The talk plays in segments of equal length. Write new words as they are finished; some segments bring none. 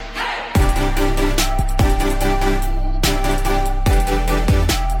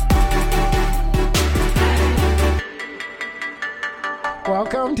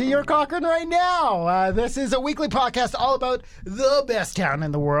near Cochrane right now. This is a weekly podcast all about the best town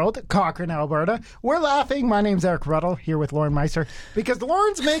in the world, Cochrane, Alberta. We're laughing. My name's Eric Ruddle, here with Lauren Meiser, because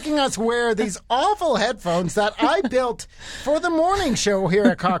Lauren's making us wear these awful headphones that I built for the morning show here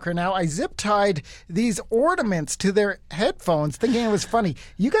at Cochrane. Now, I zip-tied these ornaments to their headphones, thinking it was funny.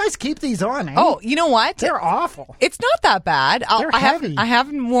 You guys keep these on, eh? Oh, you know what? They're awful. It's not that bad. They're heavy. I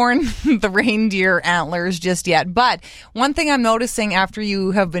haven't worn the reindeer antlers just yet. But one thing I'm noticing after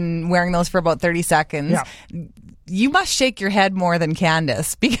you have been wearing those for about 30 seconds, you must shake your head more than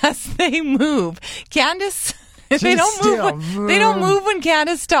Candace because they move. Candace... They don't move when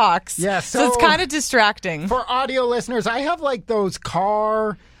Candace talks. Yeah, so it's kind of distracting. For audio listeners, I have like those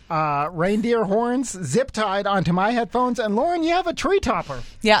car reindeer horns zip-tied onto my headphones. And Lauren, you have a tree topper.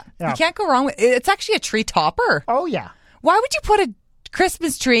 Yeah. You can't go wrong with it. It's actually a tree topper. Oh, yeah. Why would you put a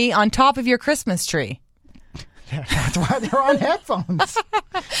Christmas tree on top of your Christmas tree? That's why they're on headphones.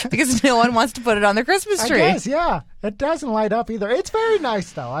 Because no one wants to put it on their Christmas tree. I guess, yeah. It doesn't light up either. It's very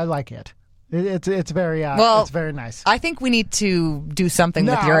nice, though. I like it. It's very it's very nice. I think we need to do something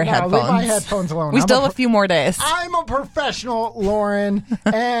with your headphones. Leave my headphones alone. We still have a few more days. I'm a professional, Lauren,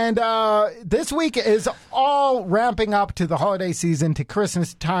 and this week is all ramping up to the holiday season, to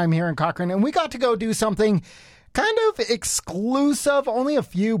Christmas time here in Cochrane, and we got to go do something kind of exclusive. Only a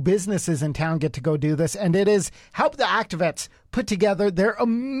few businesses in town get to go do this, and it is help the Activettes put together their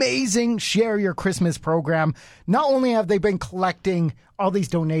amazing Share Your Christmas program. Not only have they been collecting all these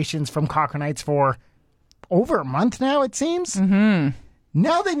donations from Cochranites for over a month now, it seems. Mm-hmm.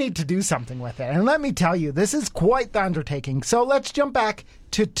 Now they need to do something with it. And let me tell you, this is quite the undertaking. So let's jump back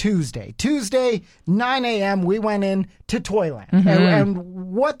to Tuesday. Tuesday, 9 a.m., we went in to Toyland. Mm-hmm.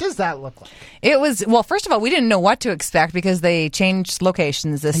 And what does that look like? It was, well, first of all, we didn't know what to expect because they changed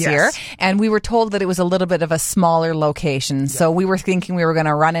locations this year. And we were told that it was a little bit of a smaller location. Yes. So we were thinking we were going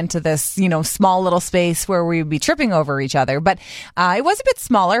to run into this, small little space where we would be tripping over each other. But it was a bit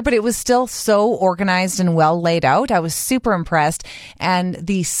smaller, but it was still so organized and well laid out. I was super impressed. And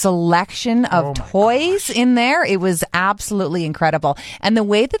the selection of toys in there, it was absolutely incredible. And the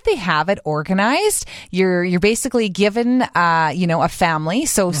way that they have it organized, you're basically given, a family.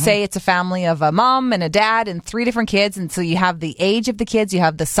 So say it's a family of a mom and a dad and 3 different kids. And so you have the age of the kids, you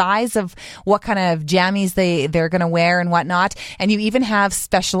have the size of what kind of jammies they're going to wear and whatnot. And you even have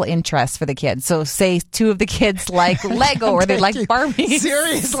special interests for the kids. So say 2 of the kids like Lego or they like Barbie.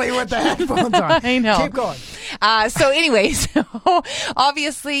 Seriously with the headphones on. I know. Keep going. So anyways,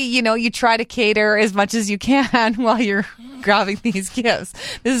 obviously, you try to cater as much as you can while you're grabbing these gifts.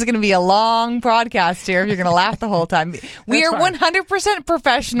 This is going to be a long podcast here if you're going to laugh the whole time. We are 100%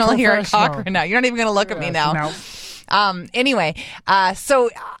 professional here at Cochrane now. You're not even going to look at me now. No. Anyway, so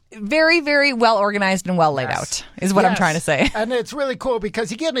very, very well organized and well laid out is what I'm trying to say. And it's really cool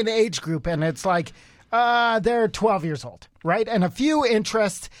because you get an age group and it's like they're 12 years old, right? And a few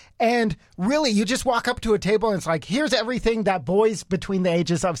interests. And really, you just walk up to a table and it's like, here's everything that boys between the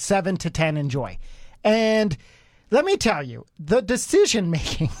ages of 7 to 10 enjoy. And let me tell you, the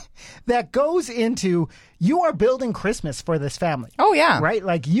decision-making that goes into, you are building Christmas for this family. Oh, yeah. Right?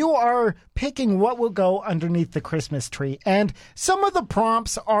 Like, you are picking what will go underneath the Christmas tree. And some of the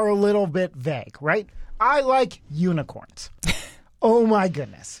prompts are a little bit vague, right? I like unicorns. Oh, my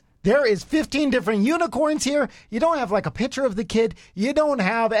goodness. There is 15 different unicorns here. You don't have, like, a picture of the kid. You don't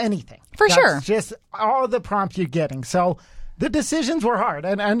have anything. That's just all the prompts you're getting. So the decisions were hard,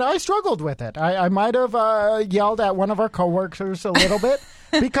 and I struggled with it. I might have yelled at one of our coworkers a little bit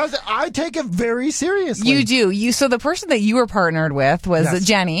because I take it very seriously. You do. So the person that you were partnered with was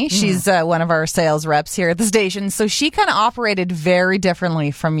Jenny. She's one of our sales reps here at the station. So she kind of operated very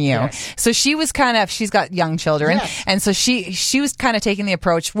differently from you. Yes. So she was she's got young children. Yes. And so she was kind of taking the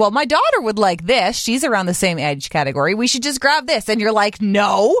approach, well, my daughter would like this. She's around the same age category. We should just grab this. And you're like,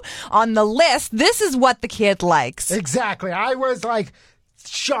 no, on the list, this is what the kid likes. Exactly. I was like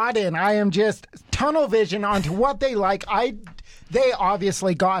shot in. I am just tunnel vision onto what they like. They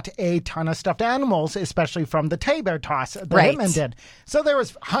obviously got a ton of stuffed animals, especially from the Tay Bear toss that Hitman did. So there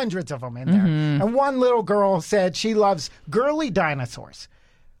was hundreds of them in there. And one little girl said she loves girly dinosaurs.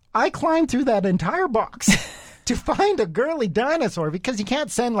 I climbed through that entire box to find a girly dinosaur because you can't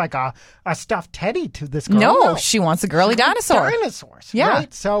send like a stuffed teddy to this girl. No, she wants a girly dinosaur. Dinosaurs,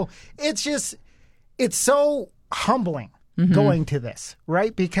 right? So it's so humbling going to this,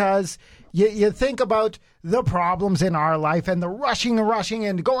 right? Because you think about the problems in our life and the rushing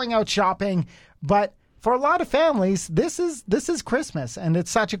and going out shopping. But for a lot of families, this is Christmas, and it's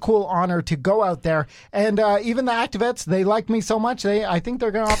such a cool honor to go out there. And even the Activettes, they like me so much, I think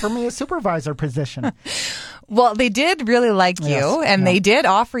they're going to offer me a supervisor position. Well, they did really like you, Yes. and they did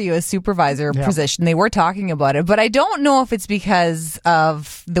offer you a supervisor position. They were talking about it, but I don't know if it's because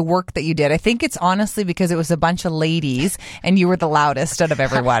of the work that you did. I think it's honestly because it was a bunch of ladies, and you were the loudest out of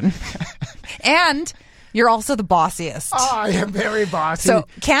everyone. And you're also the bossiest. Oh, I am very bossy. So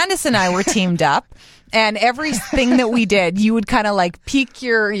Candace and I were teamed up. And everything that we did, you would kind of like peek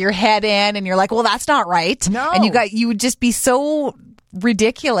your head in, and you're like, "Well, that's not right." No. And you would just be so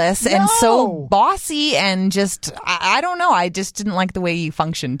ridiculous and so bossy, and just I don't know. I just didn't like the way you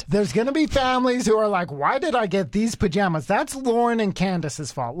functioned. There's going to be families who are like, why did I get these pajamas? That's Lauren and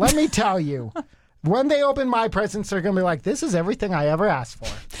Candace's fault. Let me tell you. When they open my presents, they're going to be like, this is everything I ever asked for.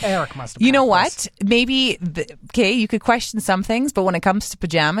 Eric must have. You know packed what? Maybe, okay, you could question some things, but when it comes to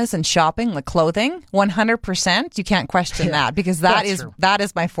pajamas and shopping, like clothing, 100%, you can't question that, because that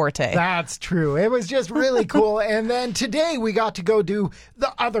is my forte. That's true. It was just really cool. And then today we got to go do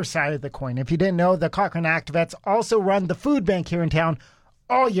the other side of the coin. If you didn't know, the Cochrane Activettes also run the food bank here in town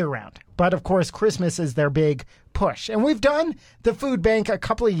all year round. But of course, Christmas is their big push. And we've done the food bank a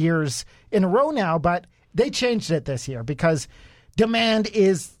couple of years in a row now, but they changed it this year because demand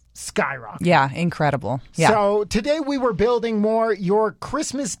is skyrocketing. Yeah, incredible. Yeah. So today we were building more your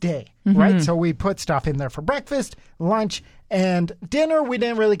Christmas day, right? So we put stuff in there for breakfast, lunch, and dinner. We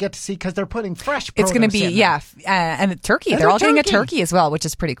didn't really get to see because they're putting fresh produce It's going to be, in there. and a turkey. And They're a all getting a turkey. turkey as well, which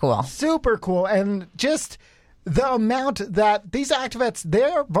is pretty cool. Super cool. And just the amount that these Activettes,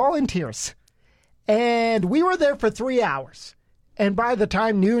 they're volunteers. And we were there for 3 hours. And by the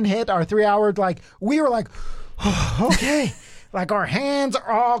time noon hit, our 3 hours, we were like, oh, okay. Like our hands are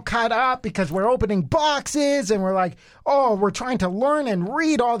all cut up because we're opening boxes and we're like, oh, we're trying to learn and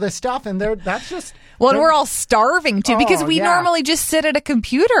read all this stuff. And that's just... Well, and we're all starving too, because we normally just sit at a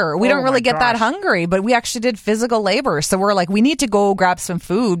computer. We don't really get that hungry, but we actually did physical labor. So we're like, we need to go grab some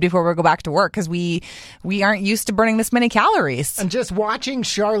food before we go back to work, because we aren't used to burning this many calories. And just watching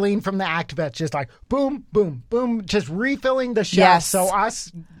Charlene from the Activettes just like boom, boom, boom, just refilling the shelves. Yes. So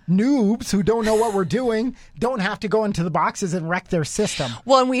us noobs who don't know what we're doing don't have to go into the boxes and wreck their system.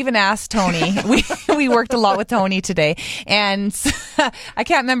 Well, and we even asked Tony. we worked a lot with Tony today, and I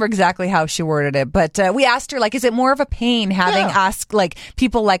can't remember exactly how she worded it, but we asked her, like, is it more of a pain having us, like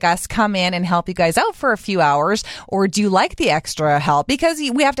people like us, come in and help you guys out for a few hours, or do you like the extra help? Because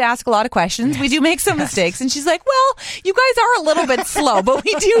we have to ask a lot of questions. We do make some mistakes. And she's like, well, you guys are a little bit slow, but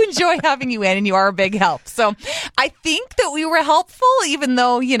we do enjoy having you in, and you are a big help. So I think that we were helpful, even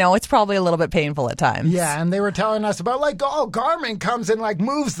though, it's probably a little bit painful at times. Yeah, and they were telling us about, like, Garmin comes and, like,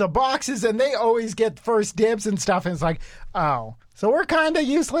 moves the boxes, and they always get first dibs and stuff. And it's like, oh, so we're kind of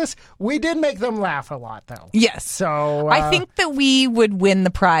useless. We did make them laugh a lot, though. Yes. So I think that we would win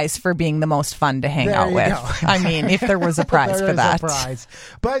the prize for being the most fun to hang out with. I mean, if there was a prize for that. There is a prize.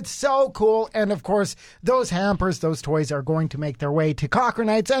 But so cool. And, of course, those hampers, those toys are going to make their way to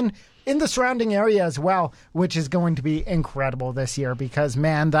Cochranites and in the surrounding area as well, which is going to be incredible this year because,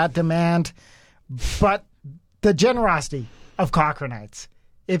 man, that demand, but the generosity of Cochranites.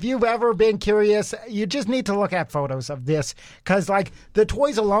 If you've ever been curious, you just need to look at photos of this because, like, the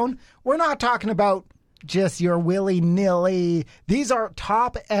toys alone, we're not talking about just your willy-nilly. These are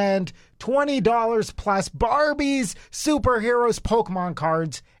top-end $20 plus Barbies, superheroes, Pokemon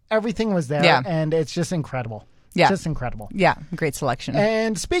cards. Everything was there, and it's just incredible. Yeah. Just incredible. Yeah, great selection.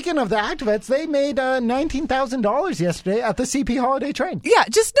 And speaking of the Activettes, they made $19,000 yesterday at the CP Holiday Train. Yeah,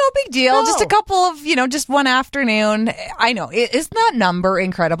 just no big deal. No. Just a couple of, just one afternoon. I know. Isn't that number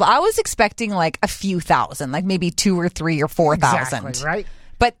incredible? I was expecting like a few thousand, like maybe 2 or 3 or 4,000. Exactly, right?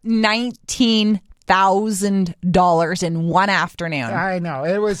 But $19,000 in one afternoon. I know.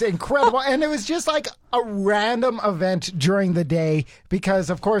 It was incredible. And it was just like a random event during the day because,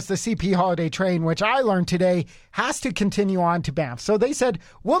 of course, the CP Holiday Train, which I learned today, has to continue on to Banff. So they said,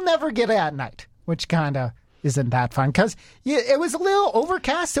 we'll never get it at night, which kind of isn't that fun because it was a little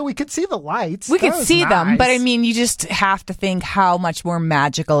overcast so we could see the lights. We could see them, nice. but I mean, you just have to think how much more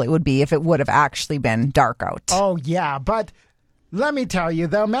magical it would be if it would have actually been dark out. Oh, yeah, but let me tell you,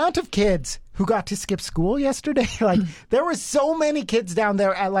 the amount of kids who got to skip school yesterday, like, there were so many kids down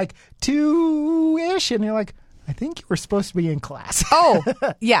there at like 2-ish, and you're like, I think you were supposed to be in class. Oh,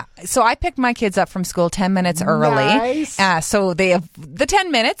 yeah. So I picked my kids up from school 10 minutes early. Nice. So they have the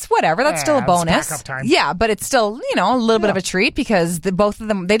 10 minutes, whatever. That's still a it's bonus. pack-up time. Yeah, but it's still, a little bit of a treat because both of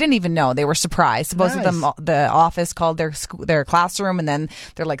them, they didn't even know. They were surprised. Both of them, the office called their classroom, and then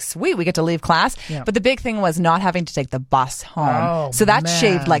they're like, sweet, we get to leave class. Yeah. But the big thing was not having to take the bus home. Oh, so that man.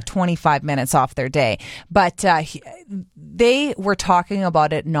 shaved like 25 minutes off their day. But they were talking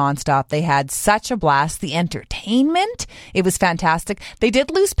about it nonstop. They had such a blast. The entertainment entertainment. It was fantastic. They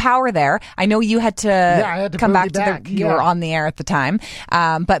did lose power there. I know you had to, I had to come back boogie to you were on the air at the time.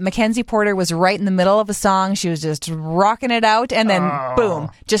 But Mackenzie Porter was right in the middle of a song. She was just rocking it out, and then boom,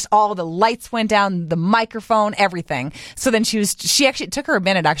 just all the lights went down, the microphone, everything. So then she actually, it took her a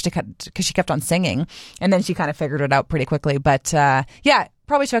minute actually because she kept on singing, and then she kind of figured it out pretty quickly. But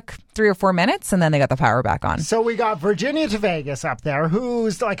probably took 3 or 4 minutes, and then they got the power back on. So we got Virginia to Vegas up there,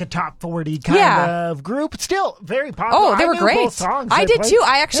 who's like a top 40 kind of group. Still very popular. Oh, they were great. Both songs I did played. too.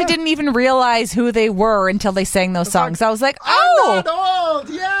 I actually didn't even realize who they were until they sang those songs. I was like, I'm not old.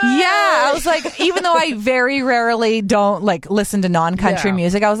 Yeah. Yeah, I was like, even though I very rarely don't like listen to non-country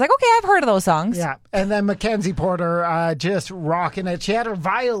music, I was like, okay, I've heard of those songs. Yeah, and then Mackenzie Porter just rocking it. She had her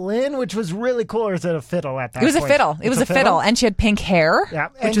violin, which was really cool. Or is it a fiddle at that point? It was a fiddle. It was a fiddle, and she had pink hair,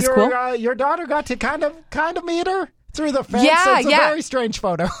 which was cool. Your daughter got to kind of meet her through the fence. Yeah, it's a very strange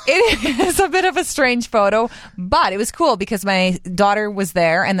photo. It is a bit of a strange photo, but it was cool because my daughter was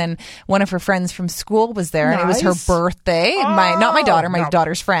there, and then one of her friends from school was there, and it was her birthday. Not my daughter, my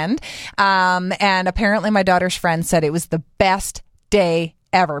daughter's friend. And apparently my daughter's friend said it was the best day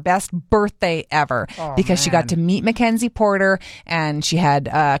ever, best birthday ever, because she got to meet Mackenzie Porter, and she had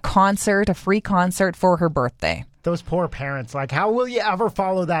a free concert for her birthday. Those poor parents, like, how will you ever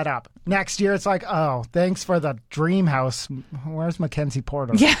follow that up? Next year, it's like, oh, thanks for the dream house. Where's Mackenzie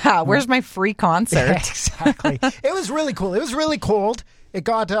Porter? Yeah, where's my free concert? Yeah, exactly. It was really cool. It was really cold. It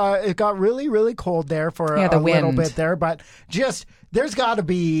got really, really cold there for a little bit there, but just there's got to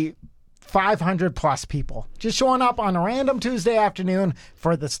be 500 plus people just showing up on a random Tuesday afternoon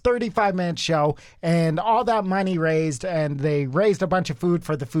for this 35-minute show, and all that money raised, and they raised a bunch of food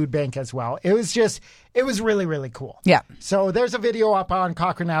for the food bank as well. It was really, really cool. Yeah. So there's a video up on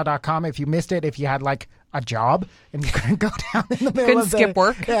CochranNow.com if you missed it, if you had like a job and you couldn't go down in the middle of the... skip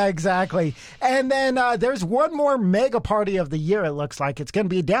work. Yeah, exactly. And then there's one more mega party of the year, it looks like. It's going to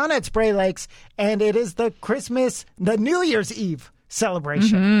be down at Spray Lakes, and it is the New Year's Eve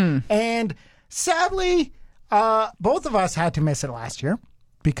celebration. And sadly, both of us had to miss it last year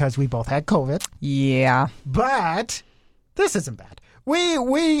because we both had COVID. Yeah. But this isn't bad.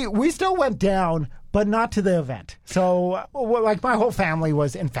 We still went down, but not to the event. So, like, my whole family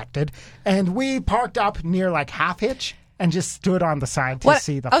was infected, and we parked up near, like, Half Hitch and just stood on the side to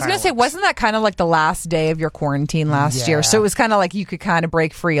see the fireworks. I was going to say, wasn't that kind of like the last day of your quarantine last year? So it was kind of like you could kind of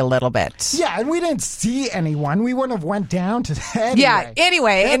break free a little bit. Yeah, and we didn't see anyone. We wouldn't have went down to that anyway. Yeah,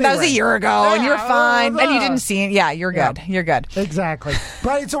 anyway, and that was a year ago, and you're fine, and you didn't see it. Yeah, you're good. Yeah. You're good. Exactly.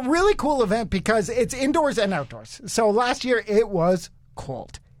 But it's a really cool event because it's indoors and outdoors. So last year it was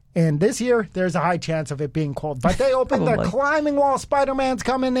cold. And this year, there's a high chance of it being cold. But they opened the climbing wall. Spider-Man's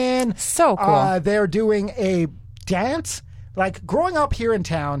coming in. So cool. They're doing a dance. Like, growing up here in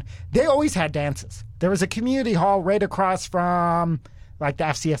town, they always had dances. There was a community hall right across from, like, the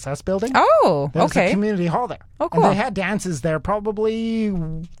FCSS building. Oh, There was okay. a community hall there. Oh, cool. And they had dances there probably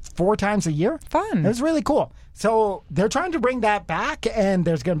 4 times a year. Fun. It was really cool. So they're trying to bring that back, and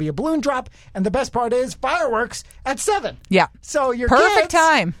there's going to be a balloon drop. And the best part is fireworks at 7. Yeah. So your Perfect kids,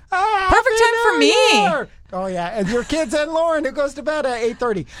 time. Perfect time for me. Year. Oh, yeah. And your kids and Lauren, who goes to bed at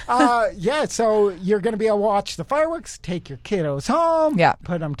 8:30. Yeah, so you're going to be able to watch the fireworks, take your kiddos home,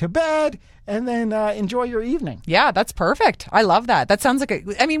 put them to bed, and then enjoy your evening. Yeah, that's perfect. I love that. That sounds like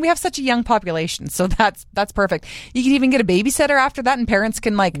we have such a young population, so that's perfect. You can even get a babysitter after that, and parents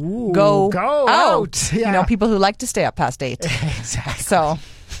can go out. Yeah. You know, people who like to stay up past 8. Exactly. So,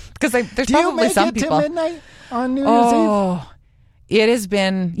 because there's probably some people. Do you make it to midnight on New Year's Eve? It has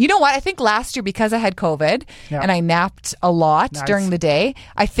been, you know what? I think last year, because I had COVID and I napped a lot during the day,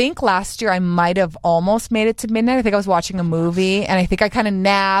 I think last year I might have almost made it to midnight. I think I was watching a movie and I think I kind of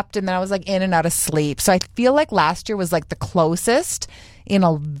napped and then I was like in and out of sleep. So I feel like last year was like the closest in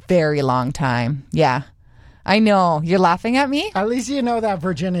a very long time. Yeah. I know. You're laughing at me? At least you know that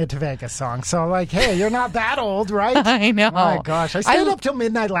Virginia to Vegas song. So, like, hey, you're not that old, right? I know. Oh, my gosh. I stayed up till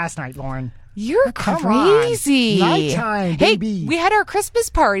midnight last night, Lauren. You're crazy. Nighttime, baby. Hey, we had our Christmas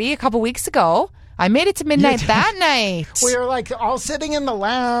party a couple weeks ago. I made it to midnight that night. We were like all sitting in the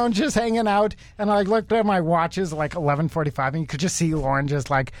lounge, just hanging out, and I looked at my watches like 11:45, and you could just see Lauren just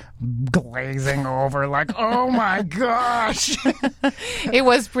like glazing over, like, oh my gosh. It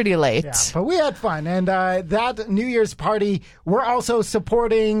was pretty late. Yeah, but we had fun, and that New Year's party, we're also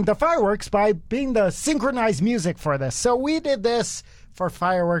supporting the fireworks by being the synchronized music for this. So we did this for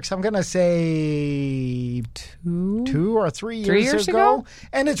fireworks, I'm going to say 2 or 3 years ago.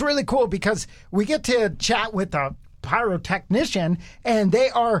 And it's really cool because we get to chat with the pyrotechnician, and they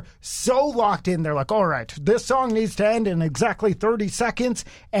are so locked in. They're like, all right, this song needs to end in exactly 30 seconds.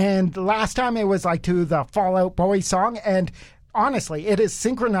 And last time it was like to the Fall Out Boy song, and honestly, it is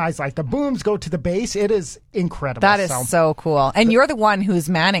synchronized. Like the booms go to the bass. It is incredible. That is so cool. And you're the one who's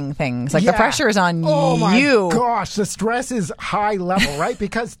manning things. Like the pressure is on you. Oh my gosh, the stress is high level, right?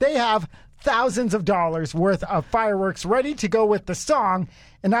 Because they have thousands of dollars worth of fireworks ready to go with the song,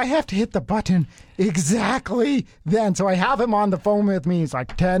 and I have to hit the button exactly then. So I have him on the phone with me. He's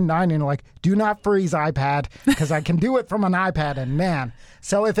like 10, 9, and like, do not freeze iPad, because I can do it from an iPad, and man.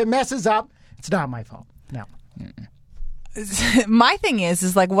 So if it messes up, it's not my fault. No. My thing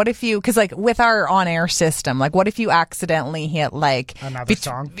is like, what if you, because like with our on-air system, like what if you accidentally hit like another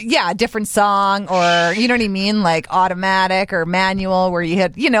song? Yeah, a different song, or you know what I mean, like automatic or manual, where you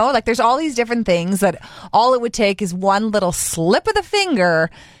hit, you know, like there's all these different things that all it would take is one little slip of the finger,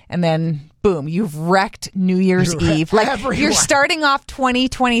 and then boom, you've wrecked New Year's Eve. Like everyone. You're starting off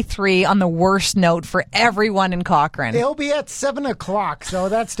 2023 on the worst note for everyone in Cochrane. It'll be at 7 o'clock, so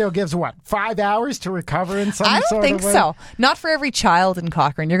that still gives what, 5 hours to recover in some I don't sort think of way? so. Not for every child in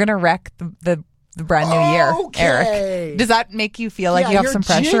Cochrane. You're going to wreck the brand new year, Okay. Eric. Does that make you feel like you have you're some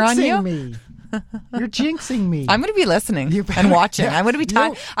pressure on you? Me. You're jinxing me. I'm going to be listening You better- and watching. yeah. I'm going to be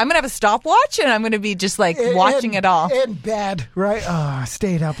I'm going to have a stopwatch, and I'm going to be just like watching it all. In bed, right? Oh, I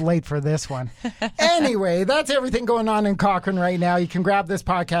stayed up late for this one. Anyway, that's everything going on in Cochrane right now. You can grab this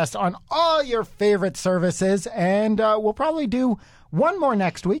podcast on all your favorite services, and we'll probably do one more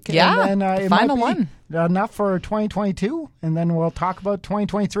next week. Yeah, and then, the it final might be one. enough for 2022, and then we'll talk about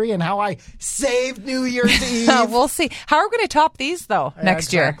 2023 and how I saved New Year's Eve. We'll see. How are we going to top these, though, next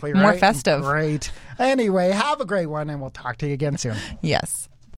Exactly, year? More right? festive. Great. Anyway, have a great one, and we'll talk to you again soon. Yes.